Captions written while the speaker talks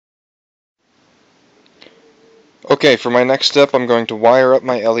Okay, for my next step I'm going to wire up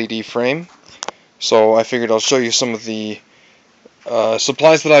my LED frame. So I figured I'll show you some of the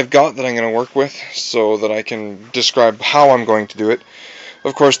supplies that I've got that I'm going to work with so that I can describe how I'm going to do it.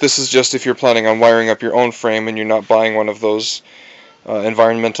 Of course, this is just if you're planning on wiring up your own frame and you're not buying one of those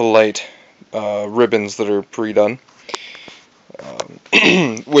environmental light ribbons that are pre-done.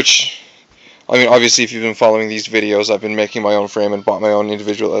 Which, I mean, obviously if you've been following these videos, I've been making my own frame and bought my own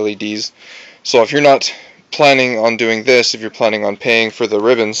individual LEDs. So if you're not planning on doing this, if you're planning on paying for the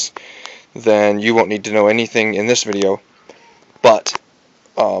ribbons, then you won't need to know anything in this video. But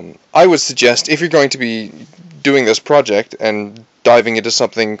I would suggest, if you're going to be doing this project and diving into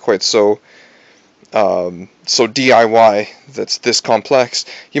something quite so DIY that's this complex,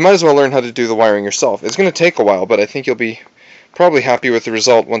 you might as well learn how to do the wiring yourself. It's going to take a while, but I think you'll be probably happy with the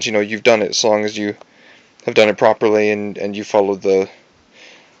result once you know you've done it, as long as you have done it properly and you followed the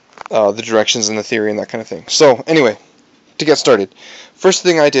directions and the theory and that kind of thing. So anyway, to get started, first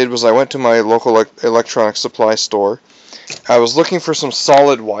thing I did was I went to my local electronic supply store. I was looking for some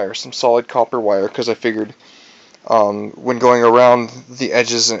solid wire, some solid copper wire, because I figured when going around the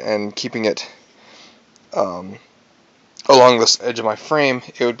edges and keeping it along this edge of my frame,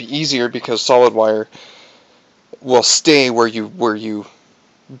 it would be easier because solid wire will stay where you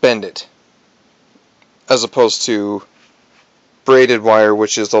bend it, as opposed to braided wire,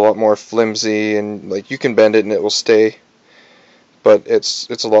 which is a lot more flimsy and like you can bend it and it will stay, but it's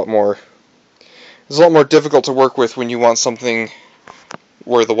a lot more difficult to work with when you want something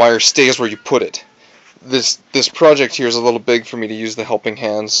where the wire stays where you put it. This project here is a little big for me to use the helping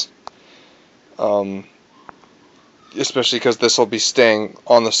hands, especially because this will be staying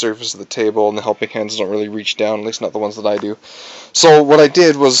on the surface of the table and the helping hands don't really reach down, at least not the ones that I do. So what I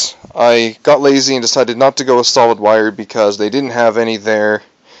did was I got lazy and decided not to go with solid wire because they didn't have any there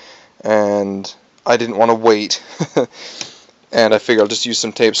and I didn't want to wait. And I figured I'll just use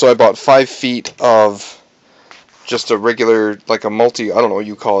some tape. So I bought 5 feet of just a regular, like a multi, I don't know what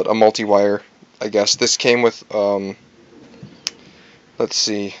you call it, a multi-wire, I guess. This came with, let's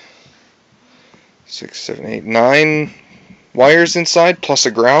see, 6, 7, 8, 9 wires inside, plus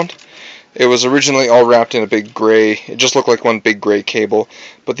a ground. It was originally all wrapped in a big gray, it just looked like one big gray cable,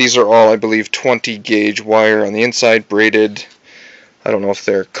 but these are all, I believe, 20 gauge wire on the inside, braided. I don't know if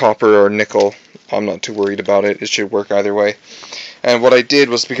they're copper or nickel. I'm not too worried about it. It should work either way. And what I did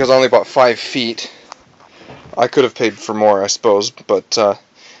was, because I only bought 5 feet, I could have paid for more, I suppose, but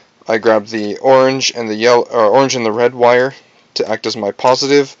I grabbed the orange and the yellow, orange and the red wire to act as my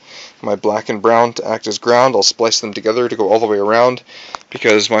positive, my black and brown to act as ground. I'll splice them together to go all the way around,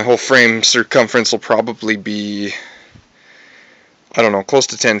 because my whole frame circumference will probably be, I don't know, close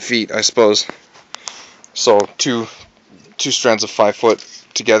to 10 feet, I suppose. So two strands of 5 foot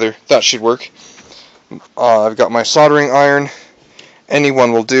together, that should work. I've got my soldering iron. Any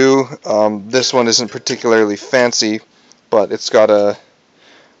one will do. This one isn't particularly fancy, but it's got a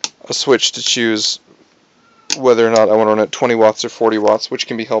switch to choose whether or not I want to run at 20 watts or 40 watts, which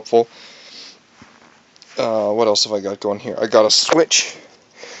can be helpful. What else have I got going here? I got a switch,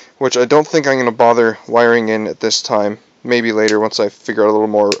 which I don't think I'm going to bother wiring in at this time. Maybe later once I figure out a little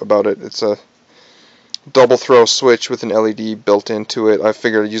more about it. It's a double throw switch with an LED built into it. I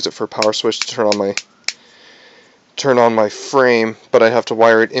figured I'd use it for a power switch to turn on my frame, but I'd have to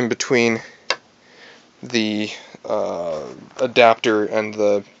wire it in between the adapter and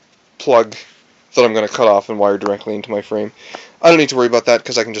the plug that I'm going to cut off and wire directly into my frame. I don't need to worry about that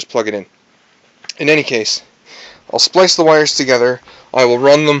because I can just plug it in. In any case, I'll splice the wires together. I will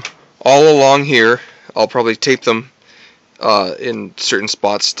run them all along here. I'll probably tape them in certain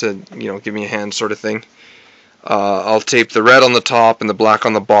spots to, you know, give me a hand sort of thing. I'll tape the red on the top and the black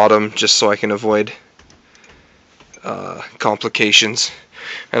on the bottom just so I can avoid complications.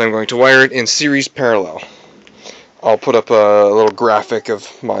 And I'm going to wire it in series parallel. I'll put up a little graphic of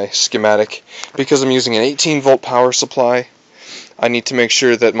my schematic. Because I'm using an 18 volt power supply, I need to make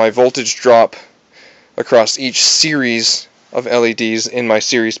sure that my voltage drop across each series of LEDs in my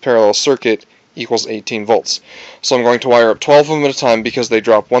series parallel circuit equals 18 volts. So I'm going to wire up 12 of them at a time because they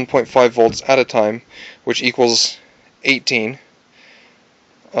drop 1.5 volts at a time, which equals 18.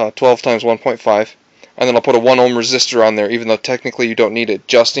 12 times 1.5. And then I'll put a 1 ohm resistor on there, even though technically you don't need it,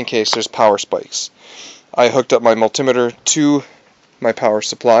 just in case there's power spikes. I hooked up my multimeter to my power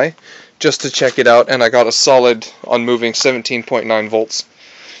supply just to check it out, and I got a solid, unmoving 17.9 volts.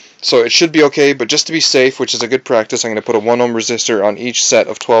 So it should be okay, but just to be safe, which is a good practice, I'm going to put a 1 ohm resistor on each set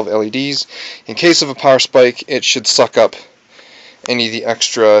of 12 LEDs. In case of a power spike, it should suck up any of the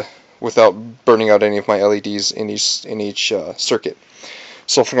extra without burning out any of my LEDs in each circuit.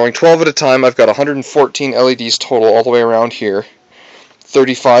 So if I'm going 12 at a time, I've got 114 LEDs total all the way around here.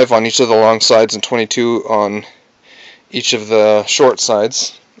 35 on each of the long sides and 22 on each of the short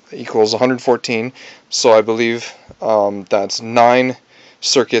sides equals 114. So I believe that's 9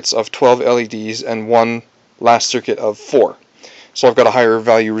 circuits of 12 LEDs and 1 last circuit of 4. So I've got a higher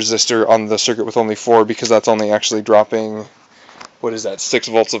value resistor on the circuit with only 4 because that's only actually dropping, what is that, 6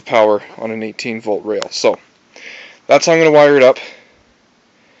 volts of power on an 18 volt rail. So that's how I'm going to wire it up.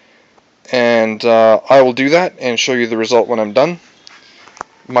 And I will do that and show you the result when I'm done.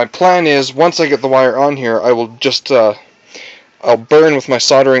 My plan is, once I get the wire on here, I will just, I'll burn with my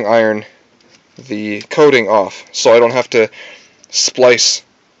soldering iron the coating off, so I don't have to splice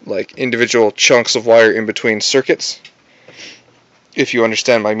like individual chunks of wire in between circuits, if you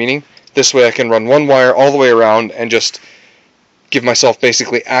understand my meaning. This way I can run one wire all the way around and just give myself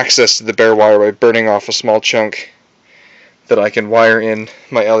basically access to the bare wire by burning off a small chunk that I can wire in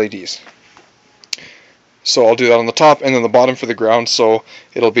my LEDs. So I'll do that on the top and then the bottom for the ground, so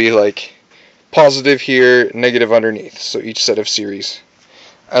it'll be like positive here, negative underneath, so each set of series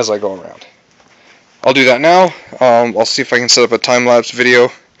as I go around. I'll do that now. I'll see if I can set up a time-lapse video,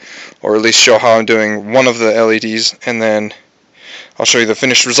 or at least show how I'm doing one of the LEDs, and then I'll show you the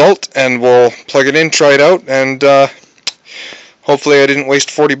finished result, and we'll plug it in, try it out, and hopefully I didn't waste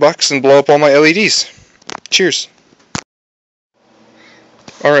 $40 and blow up all my LEDs. Cheers!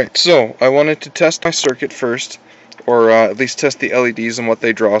 Alright, so I wanted to test my circuit first, or at least test the LEDs and what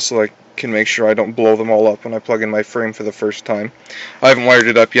they draw, so I can make sure I don't blow them all up when I plug in my frame for the first time. I haven't wired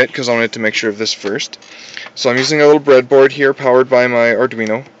it up yet because I wanted to make sure of this first. So I'm using a little breadboard here powered by my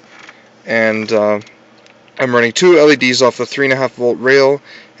Arduino, and I'm running 2 LEDs off the 3.5 volt rail,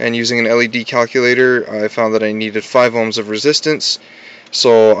 and using an LED calculator I found that I needed 5 ohms of resistance,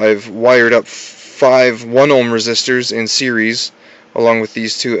 so I've wired up 5 1 ohm resistors in series along with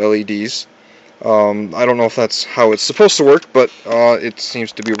these 2 LEDs. I don't know if that's how it's supposed to work, but it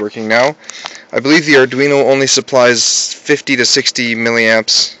seems to be working now. I believe the Arduino only supplies 50 to 60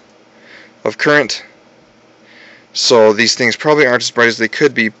 milliamps of current, so these things probably aren't as bright as they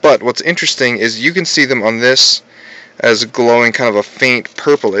could be, but what's interesting is you can see them on this as glowing kind of a faint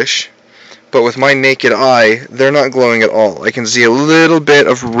purplish, but with my naked eye they're not glowing at all. I can see a little bit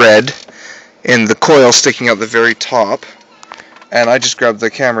of red in the coil sticking out the very top, and I just grabbed the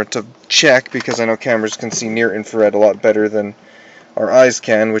camera to check because I know cameras can see near infrared a lot better than our eyes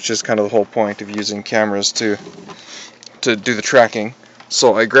can, which is kind of the whole point of using cameras to do the tracking.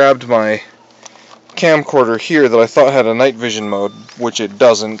 So I grabbed my camcorder here that I thought had a night vision mode, which it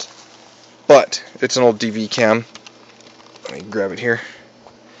doesn't, but it's an old DV cam. Let me grab it here.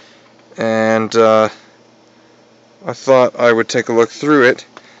 And I thought I would take a look through it,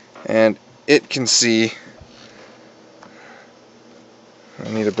 and it can see. I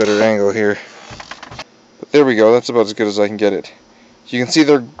need a better angle here. But there we go, that's about as good as I can get it. You can see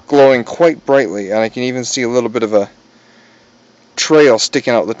they're glowing quite brightly, and I can even see a little bit of a trail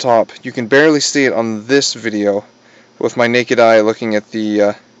sticking out the top. You can barely see it on this video. With my naked eye looking at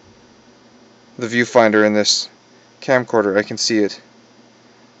the viewfinder in this camcorder, I can see it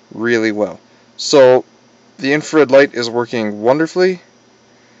really well. So the infrared light is working wonderfully,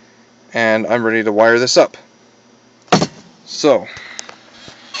 and I'm ready to wire this up. So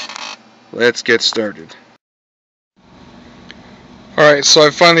let's get started. Alright, so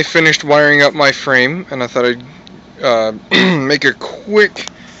I've finally finished wiring up my frame, and I thought I'd make a quick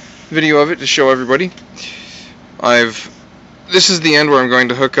video of it to show everybody. This is the end where I'm going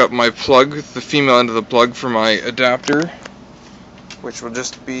to hook up my plug, the female end of the plug for my adapter, which will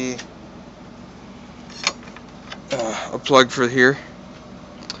just be a plug for here.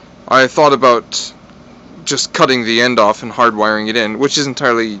 I thought about just cutting the end off and hardwiring it in, which is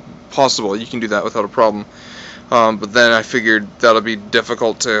entirely possible. You can do that without a problem. But then I figured that'll be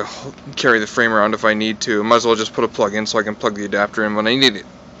difficult to carry the frame around if I need to. Might as well just put a plug in so I can plug the adapter in when I need it.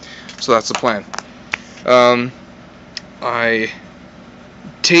 So that's the plan. I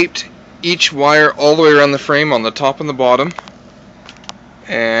taped each wire all the way around the frame on the top and the bottom,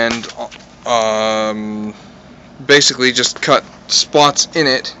 and basically just cut spots in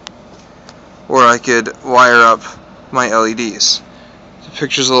it where I could wire up my LEDs. The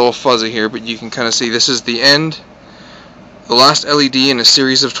picture's a little fuzzy here, but you can kind of see this is the end, the last LED in a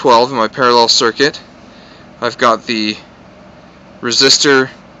series of 12 in my parallel circuit. I've got the resistor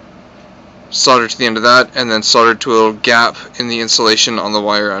soldered to the end of that, and then soldered to a little gap in the insulation on the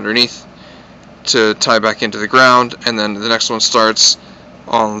wire underneath to tie back into the ground, and then the next one starts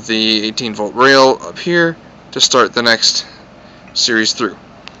on the 18 volt rail up here to start the next series through.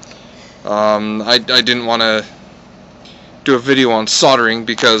 I didn't want to do a video on soldering,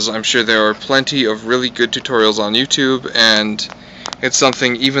 because I'm sure there are plenty of really good tutorials on YouTube, and it's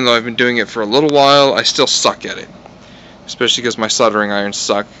something, even though I've been doing it for a little while, I still suck at it. Especially because my soldering irons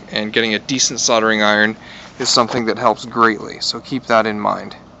suck, and getting a decent soldering iron is something that helps greatly, so keep that in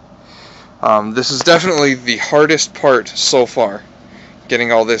mind. This is definitely the hardest part so far,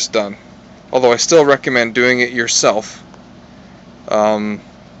 getting all this done. Although I still recommend doing it yourself,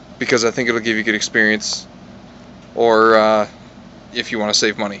 because I think it'll give you good experience, or if you want to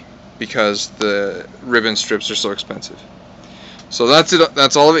save money, because the ribbon strips are so expensive. So that's it.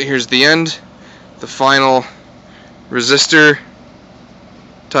 That's all of it. Here's the end, the final resistor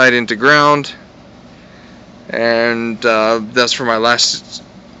tied into ground, and that's for my last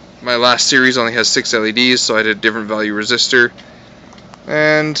series. Only has 6 LEDs, so I did a different value resistor.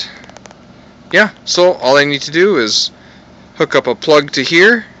 And yeah, so all I need to do is hook up a plug to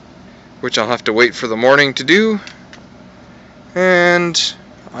here, which I'll have to wait for the morning to do, and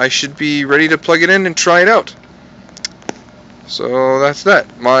I should be ready to plug it in and try it out. So that's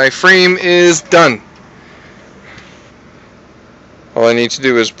that. My frame is done. All I need to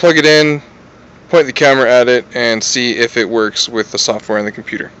do is plug it in, point the camera at it, and see if it works with the software in the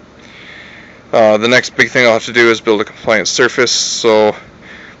computer. The next big thing I'll have to do is build a compliant surface, so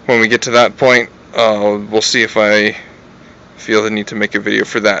when we get to that point, we'll see if I feel the need to make a video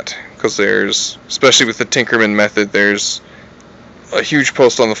for that, because there's, especially with the Tinkerman method, there's a huge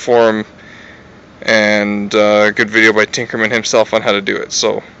post on the forum and a good video by Tinkerman himself on how to do it.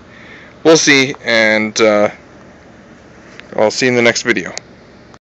 So we'll see, and I'll see you in the next video.